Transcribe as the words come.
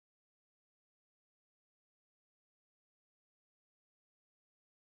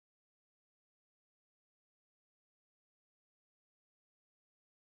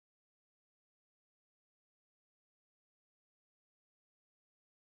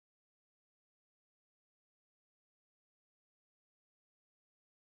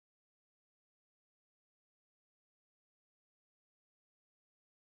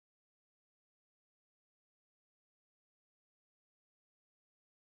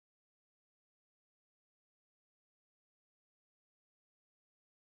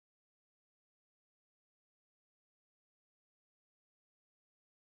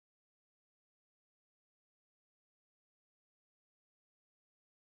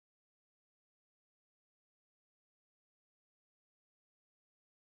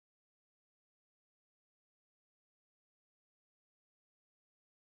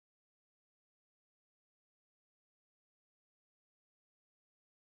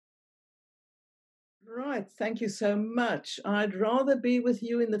Right. Thank you so much. I'd rather be with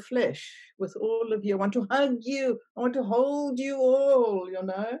you in the flesh, with all of you. I want to hug you. I want to hold you all.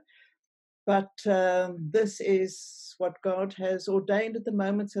 But this is what God has ordained at the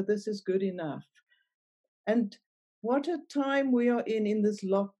moment, so this is good enough. And what a time we are in this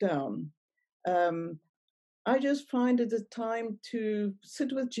lockdown. Um, I just find it a time to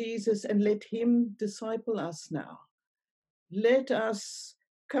sit with Jesus and let him disciple us now. Let us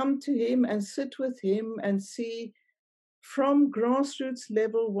come to him and sit with him and see from grassroots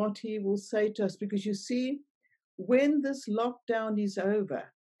level what he will say to us. Because you see, when this lockdown is over,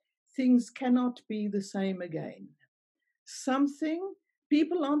 things cannot be the same again.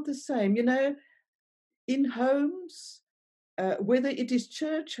 People aren't the same. In homes, whether it is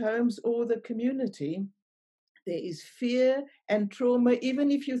church homes or the community, there is fear and trauma,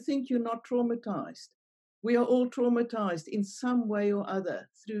 even if you think you're not traumatized. We are all traumatized in some way or other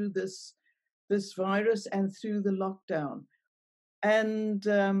through this virus and through the lockdown. And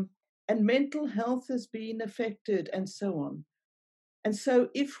mental health has been affected and so on. And so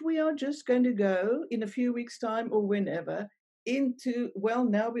if we are just going to go in a few weeks' time or whenever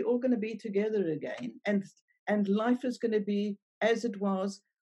now we're all going to be together again, and life is going to be as it was,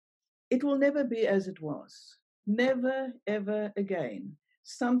 it will never be as it was. Never, ever again.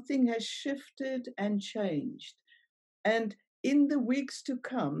 Something has shifted and changed. And in the weeks to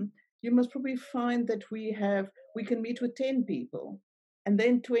come, you must probably find that we can meet with 10 people, and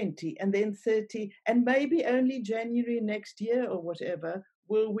then 20, and then 30, and maybe only January next year or whatever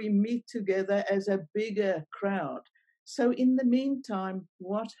will we meet together as a bigger crowd. So in the meantime,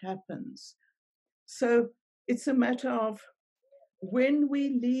 what happens? So it's a matter of, when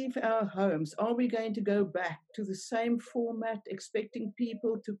we leave our homes, are we going to go back to the same format, expecting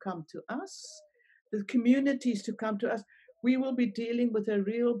people to come to us, the communities to come to us? We will be dealing with a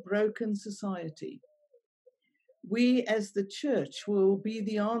real broken society. We as the church will be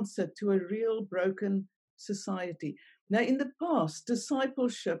the answer to a real broken society. Now, in the past,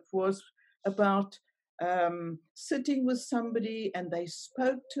 discipleship was about sitting with somebody and they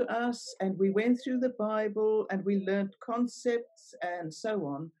spoke to us and we went through the Bible and we learned concepts and so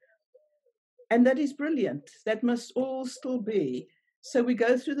on. And that is brilliant. That must all still be. So we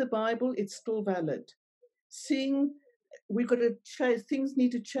go through the Bible, it's still valid. We've got to change, things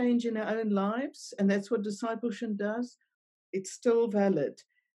need to change in our own lives, and that's what discipleship does. It's still valid.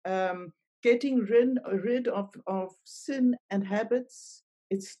 Getting rid of sin and habits,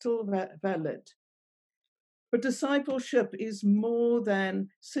 it's still valid. But discipleship is more than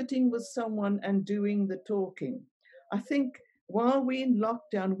sitting with someone and doing the talking. I think while we're in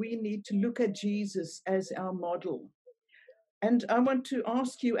lockdown, we need to look at Jesus as our model. And I want to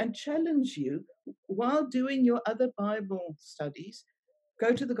ask you and challenge you, while doing your other Bible studies,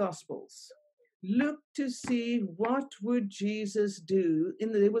 go to the Gospels. Look to see what would Jesus do.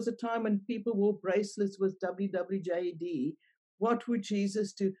 There was a time when people wore bracelets with WWJD. What would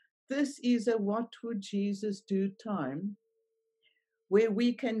Jesus do? This is a what would Jesus do time, where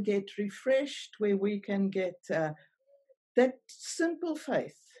we can get refreshed, where we can get that simple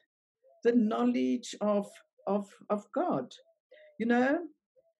faith, the knowledge of God.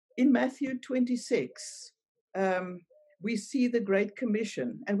 In Matthew 26, we see the Great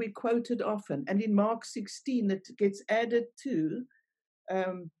Commission, and we quote it often. And in Mark 16, it gets added to.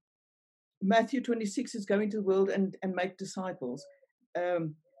 Matthew 26 is going to the world and make disciples.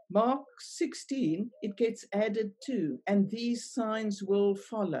 Mark 16, it gets added to, and these signs will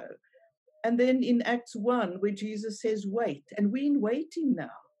follow. And then in Acts 1, where Jesus says, wait, and we're in waiting now.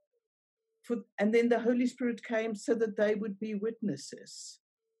 And then the Holy Spirit came so that they would be witnesses.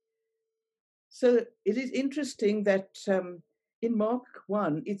 So it is interesting that in Mark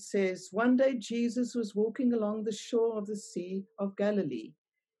 1, it says, one day Jesus was walking along the shore of the Sea of Galilee.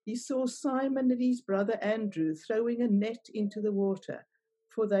 He saw Simon and his brother Andrew throwing a net into the water,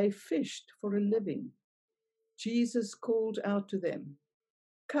 for they fished for a living. Jesus called out to them,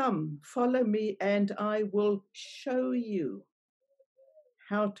 come, follow me, and I will show you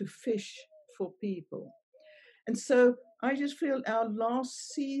how to fish for people. And so I just feel our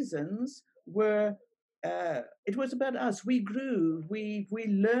last seasons were, it was about us. We grew, we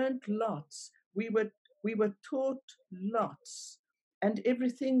learned lots, we were taught lots, and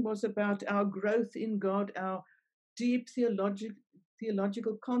everything was about our growth in God, our deep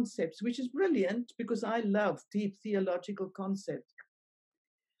theological concepts, which is brilliant because I love deep theological concepts.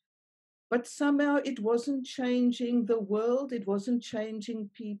 But somehow it wasn't changing the world. It wasn't changing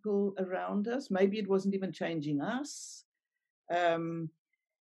people around us. Maybe it wasn't even changing us.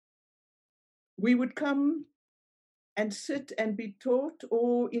 We would come and sit and be taught,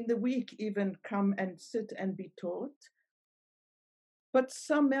 or in the week even come and sit and be taught. But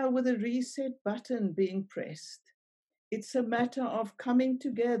somehow with a reset button being pressed, it's a matter of coming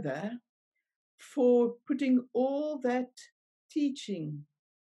together for putting all that teaching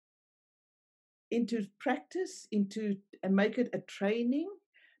into practice, and make it a training,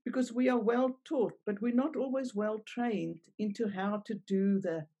 because we are well taught, but we're not always well trained into how to do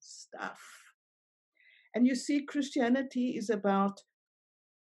the stuff. And you see, Christianity is about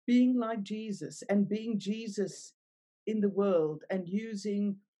being like Jesus and being Jesus in the world and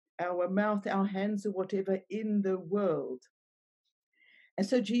using our mouth, our hands, or whatever in the world. And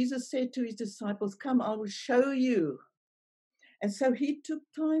so Jesus said to his disciples, "Come, I will show you." And so he took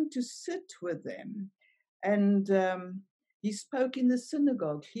time to sit with them, and he spoke in the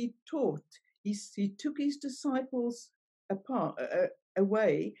synagogue. He taught. He took his disciples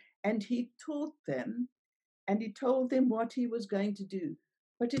away, and he taught them, and he told them what he was going to do.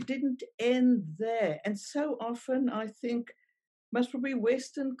 But it didn't end there. And so often, I think, most probably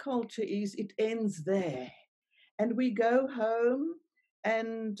Western culture is it ends there. And we go home,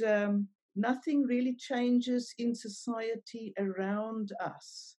 and nothing really changes in society around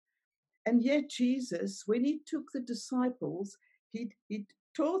us. And yet, Jesus, when he took the disciples, he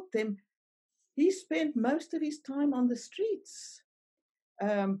taught them, he spent most of his time on the streets.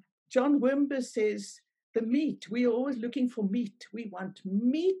 John Wimber says, the meat, we are always looking for meat. We want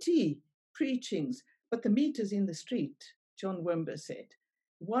meaty preachings, but the meat is in the street, John Wimber said.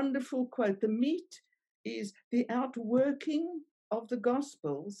 Wonderful quote. The meat is the outworking of the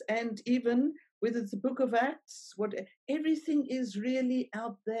Gospels, and even whether it's the book of Acts, everything is really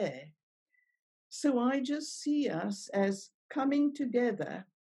out there. So I just see us as coming together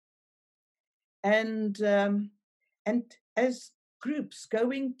and as groups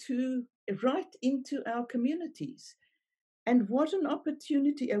going right into our communities. And what an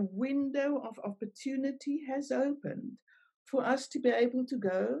opportunity, a window of opportunity has opened for us to be able to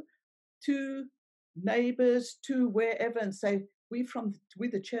go to neighbors, to wherever, and say, we're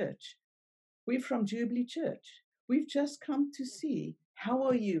the church. We're from Jubilee Church. We've just come to see, how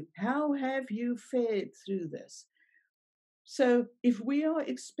are you? How have you fared through this? So if we are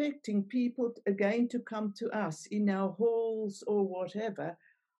expecting people again to come to us in our halls or whatever,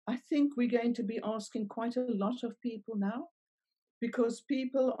 I think we're going to be asking quite a lot of people now, because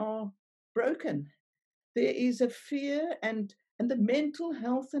people are broken. There is a fear and the mental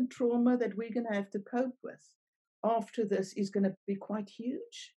health and trauma that we're going to have to cope with after this is going to be quite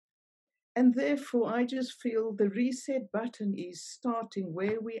huge. And therefore, I just feel the reset button is starting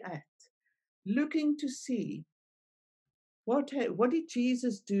where we're at, looking to see what did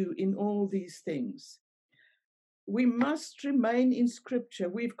Jesus do in all these things. We must remain in Scripture.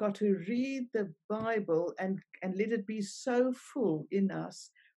 We've got to read the Bible and let it be so full in us.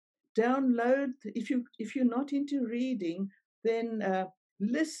 Download, if you're not into reading, then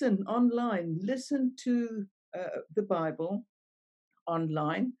listen online. Listen to the Bible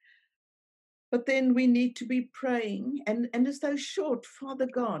online. But then we need to be praying, and as though short, Father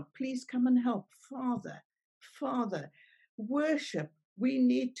God, please come and help. Father, worship. We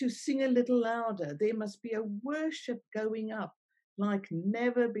need to sing a little louder. There must be a worship going up like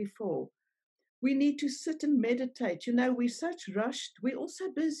never before. We need to sit and meditate. You know, we're such rushed. We're also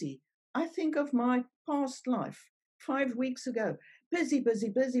busy. I think of my past life 5 weeks ago. Busy, busy,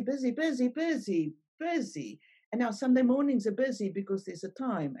 busy, busy, busy, busy, busy. And now Sunday mornings are busy because there's a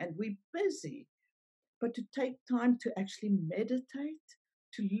time and we're busy. But to take time to actually meditate,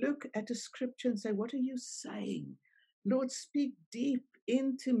 to look at a scripture and say, what are you saying? Lord, speak deep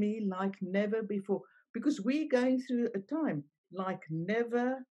into me like never before. Because we're going through a time like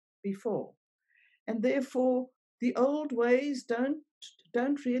never before. And therefore, the old ways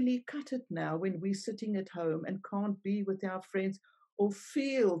don't really cut it now when we're sitting at home and can't be with our friends or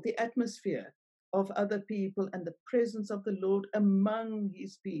feel the atmosphere of other people and the presence of the Lord among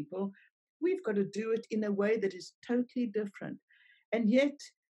his people. We've got to do it in a way that is totally different. And yet,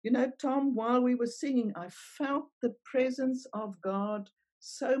 you know, Tom, while we were singing, I felt the presence of God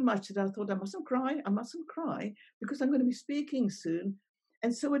so much that I thought, I mustn't cry because I'm going to be speaking soon.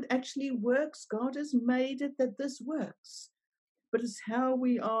 And so it actually works. God has made it that this works. But it's how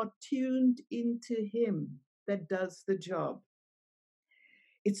we are tuned into him that does the job.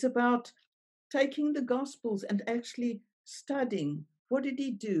 It's about taking the Gospels and actually studying. What did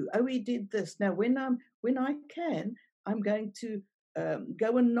he do? Oh, he did this. Now, when I can, I'm going to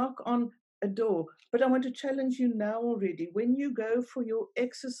go and knock on a door. But I want to challenge you now already. When you go for your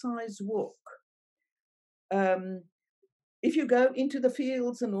exercise walk, if you go into the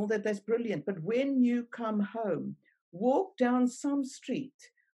fields and all that, that's brilliant. But when you come home, Walk down some street,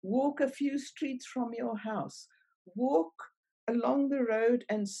 walk a few streets from your house, walk along the road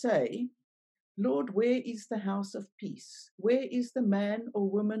and say, Lord, where is the house of peace? Where is the man or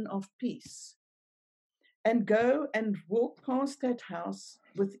woman of peace? And go and walk past that house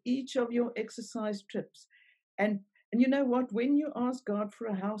with each of your exercise trips. And you know what? When you ask God for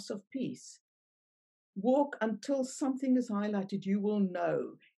a house of peace, walk until something is highlighted. You will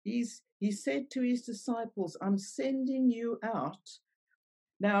know. He said to his disciples, I'm sending you out.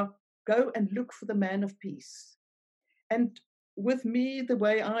 Now go and look for the man of peace. And with me, the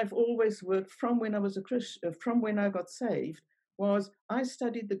way I've always worked from when I was a Christian, from when I got saved, was I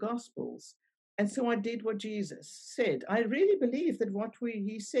studied the Gospels. And so I did what Jesus said. I really believe that what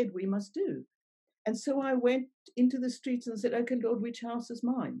he said we must do. And so I went into the streets and said, okay, Lord, which house is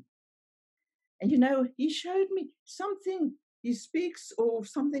mine? And you know, he showed me something. He speaks or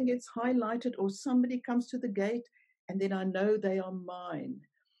something gets highlighted or somebody comes to the gate and then I know they are mine.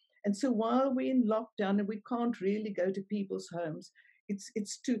 And so while we're in lockdown and we can't really go to people's homes,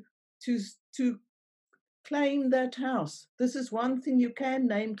 it's to claim that house. This is one thing you can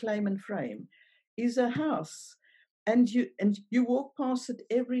name, claim, and frame, is a house. And you walk past it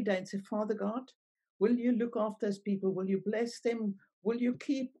every day and say, Father God, will you look after those people? Will you bless them? Will you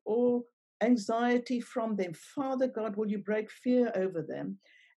keep all anxiety from them? Father God, will you break fear over them?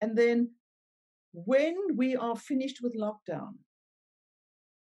 And then when we are finished with lockdown,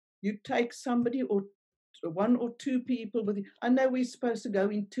 you take somebody or one or two people with you. I know we're supposed to go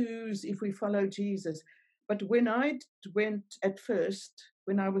in twos if we follow Jesus, but when I went at first,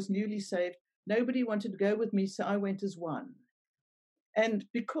 when I was newly saved, nobody wanted to go with me, so I went as one. And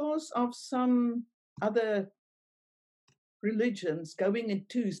because of some other religions going in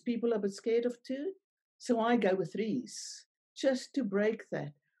twos, people are a bit scared of two, so I go with threes, just to break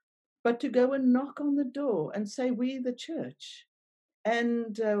that. But to go and knock on the door and say, we the church,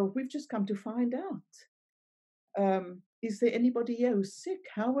 and we've just come to find out. Is there anybody here who's sick?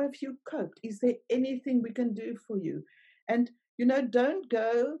 How have you coped? Is there anything we can do for you? And, you know, don't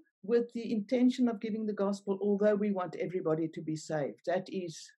go with the intention of giving the gospel, although we want everybody to be saved. That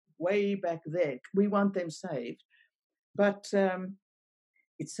is way back there. We want them saved. But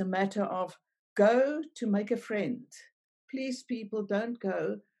it's a matter of go to make a friend. Please, people, don't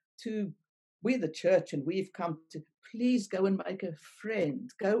go to, we're the church and we've come to, please go and make a friend.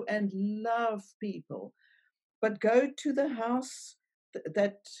 Go and love people. But go to the house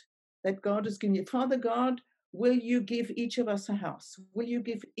that God has given you. Father God, will you give each of us a house? Will you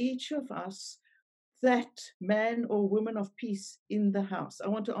give each of us that man or woman of peace in the house? I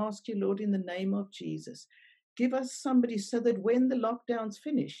want to ask you, Lord, in the name of Jesus, give us somebody so that when the lockdown's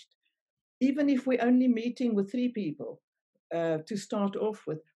finished, even if we're only meeting with 3 people to start off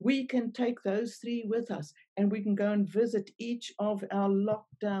with, we can take those 3 with us and we can go and visit each of our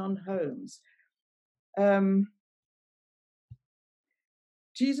lockdown homes.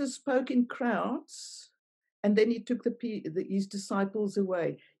 Jesus spoke in crowds, and then he took his disciples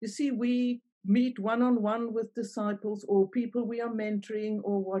away. You see, we meet one-on-one with disciples or people we are mentoring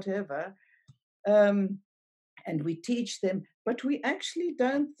or whatever, and we teach them, but we actually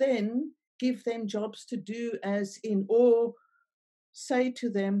don't then give them jobs to do as in, or say to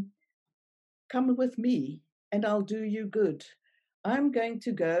them, come with me and I'll do you good. I'm going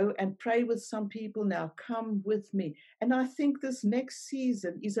to go and pray with some people now. Come with me. And I think this next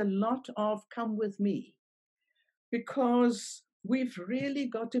season is a lot of come with me, because we've really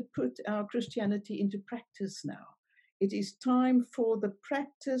got to put our Christianity into practice now. It is time for the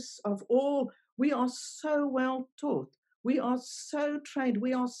practice of all. We are so well taught. We are so trained.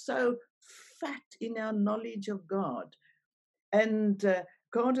 We are so fat in our knowledge of God. And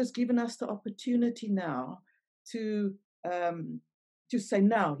God has given us the opportunity now to say,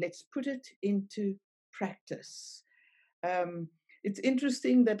 now let's put it into practice. It's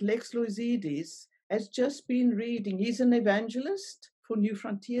interesting that Lex Loizides has just been reading. He's an evangelist for New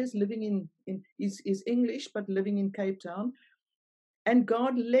Frontiers, living he's English, but living in Cape Town. And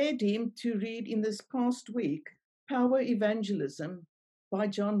God led him to read in this past week, Power Evangelism by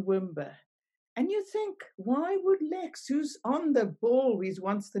John Wimber. And you think, why would Lex, who's on the ball, he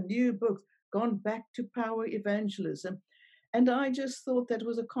wants the new books, gone back to Power Evangelism? And I just thought that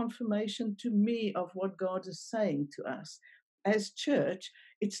was a confirmation to me of what God is saying to us. As church,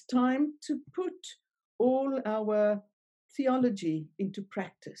 it's time to put all our theology into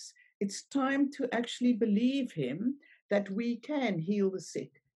practice. It's time to actually believe him that we can heal the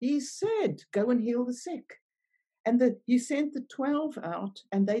sick. He said, go and heal the sick. And he sent the 12 out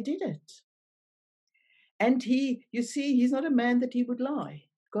and they did it. And you see, he's not a man that he would lie.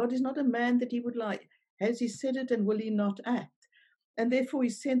 God is not a man that he would lie. Has he said it, and will he not act? And therefore he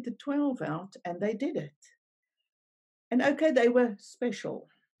sent the 12 out, and they did it. And okay, they were special.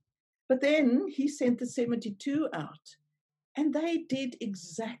 But then he sent the 72 out, and they did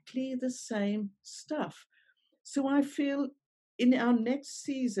exactly the same stuff. So I feel in our next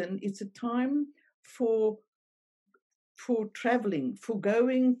season, it's a time for traveling, for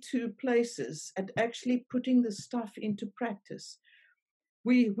going to places and actually putting the stuff into practice.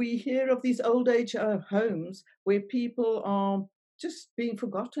 We hear of these old age homes where people are just being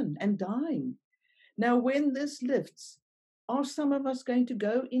forgotten and dying. Now, when this lifts, are some of us going to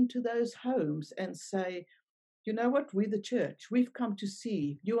go into those homes and say, you know what, we're the church. We've come to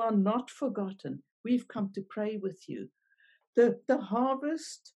see. You are not forgotten. We've come to pray with you. The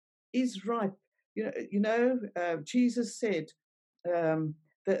harvest is ripe. Jesus said,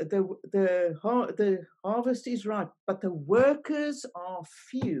 the harvest is ripe, but the workers are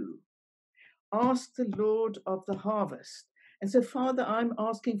few. Ask the Lord of the harvest. And so, Father, I'm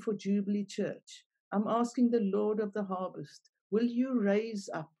asking for Jubilee Church. I'm asking the Lord of the harvest, will you raise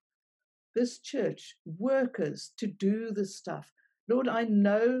up this church workers to do the stuff? Lord, I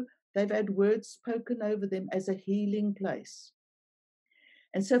know they've had words spoken over them as a healing place.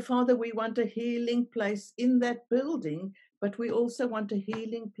 And so, Father, we want a healing place in that building, but we also want a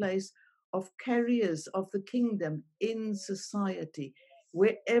healing place of carriers of the kingdom in society,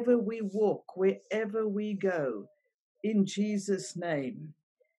 wherever we walk, wherever we go, in Jesus' name.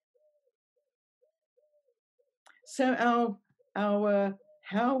 So our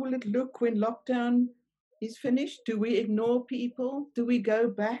how will it look when lockdown is finished? Do we ignore people? Do we go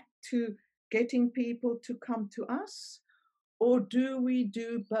back to getting people to come to us? Or do we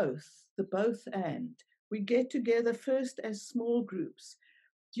do both, the both and? We get together first as small groups.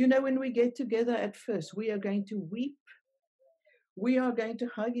 Do you know, when we get together at first, we are going to weep. We are going to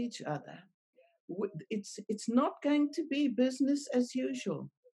hug each other. It's not going to be business as usual.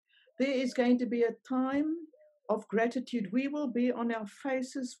 There is going to be a time of gratitude. We will be on our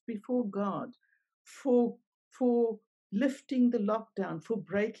faces before God for lifting the lockdown, for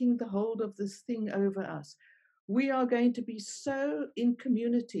breaking the hold of this thing over us. We are going to be so in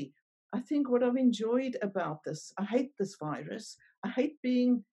community. I think what I've enjoyed about this, I hate this virus. I hate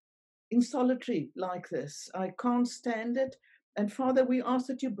being in solitary like this. I can't stand it. And Father, we ask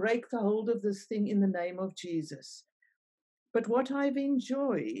that you break the hold of this thing in the name of Jesus. But what I've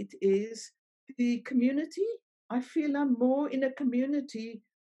enjoyed is the community. I feel I'm more in a community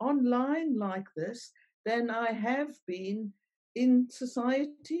online like this than I have been in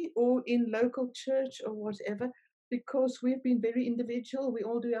society or in local church or whatever, because we've been very individual. We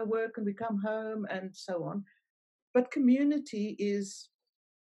all do our work and we come home and so on. But community is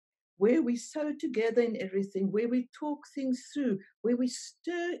where we sew together in everything, where we talk things through, where we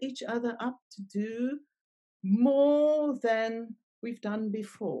stir each other up to do more than we've done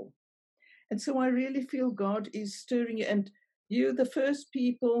before. And so I really feel God is stirring you. And you're the first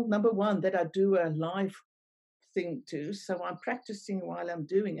people, number one, that I do a live thing to. So I'm practicing while I'm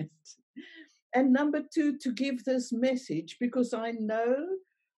doing it. And number two, to give this message, because I know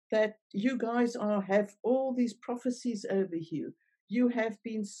that you guys have all these prophecies over you. You have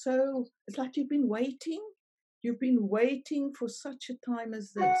been so, it's like you've been waiting. You've been waiting for such a time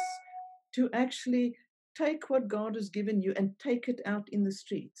as this to actually take what God has given you and take it out in the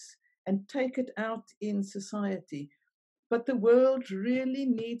streets and take it out in society. But the world really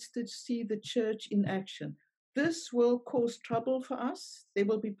needs to see the church in action. This will cause trouble for us. There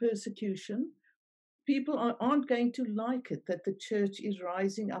will be persecution. People aren't going to like it that the church is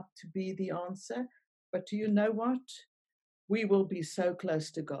rising up to be the answer. But do you know what? We will be so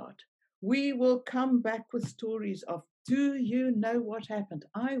close to God. We will come back with stories of, do you know what happened?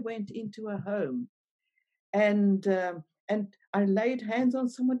 I went into a home and I laid hands on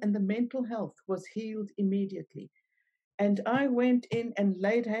someone and the mental health was healed immediately. And I went in and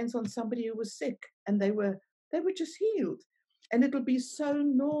laid hands on somebody who was sick and they were just healed. And it'll be so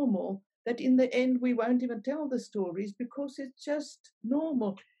normal that in the end we won't even tell the stories because it's just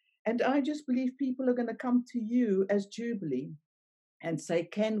normal. And I just believe people are going to come to you as Jubilee and say,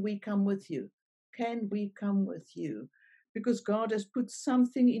 can we come with you? Can we come with you? Because God has put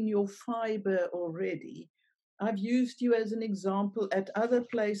something in your fiber already. I've used you as an example at other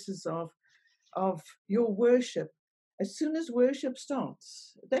places of your worship. As soon as worship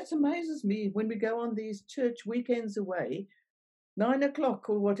starts, that amazes me when we go on these church weekends away, 9 o'clock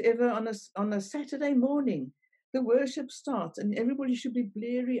or whatever on a Saturday morning, the worship starts and everybody should be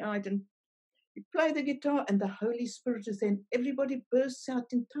bleary-eyed and you play the guitar and the Holy Spirit is then, everybody bursts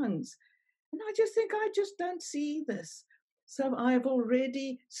out in tongues. And I just think, I just don't see this. So I have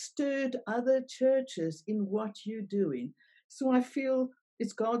already stirred other churches in what you're doing. So I feel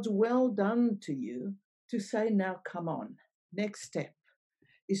it's God's well done to you to say, now come on. Next step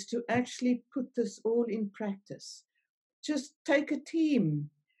is to actually put this all in practice. Just take a team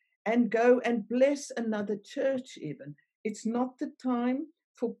and go and bless another church, even. It's not the time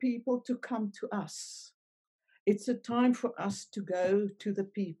for people to come to us. It's a time for us to go to the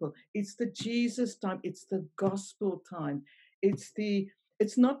people. It's the Jesus time. It's the gospel time. It's the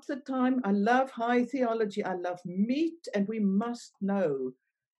it's not the time. I love high theology. I love meat, and we must know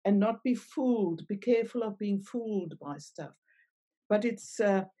and not be fooled. Be careful of being fooled by stuff. But it's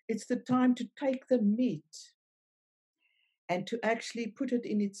the time to take the meat and to actually put it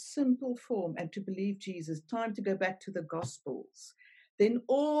in its simple form and to believe Jesus. Time to go back to the Gospels. Then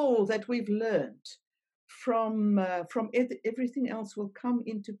all that we've learned from everything else will come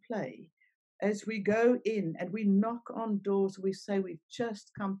into play as we go in and we knock on doors. We say, we've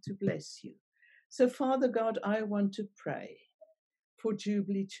just come to bless you. So, Father God, I want to pray for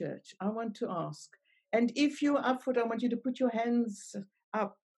Jubilee Church. I want to ask, and if you're up for it, I want you to put your hands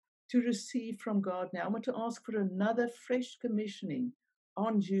up to receive from God now. I want to ask for another fresh commissioning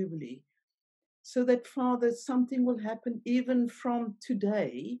on Jubilee, so that, Father, something will happen even from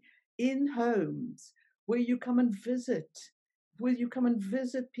today in homes where you come and visit. Will you come and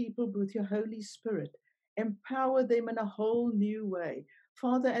visit people with your Holy Spirit? Empower them in a whole new way.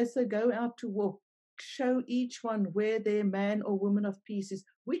 Father, as they go out to walk, show each one where their man or woman of peace is.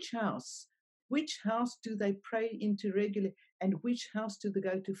 Which house? Which house do they pray into regularly? And which house do they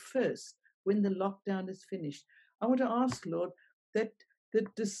go to first when the lockdown is finished? I want to ask, Lord, that the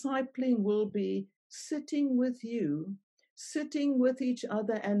discipling will be sitting with you, sitting with each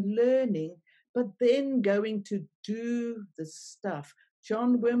other and learning, but then going to do the stuff.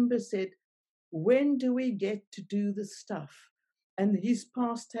 John Wimber said, when do we get to do the stuff? And his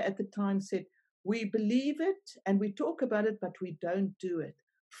pastor at the time said, we believe it and we talk about it, but we don't do it.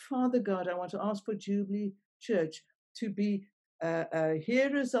 Father God, I want to ask for Jubilee Church to be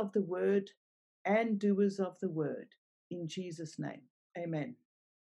hearers of the word and doers of the word. In Jesus' name, amen.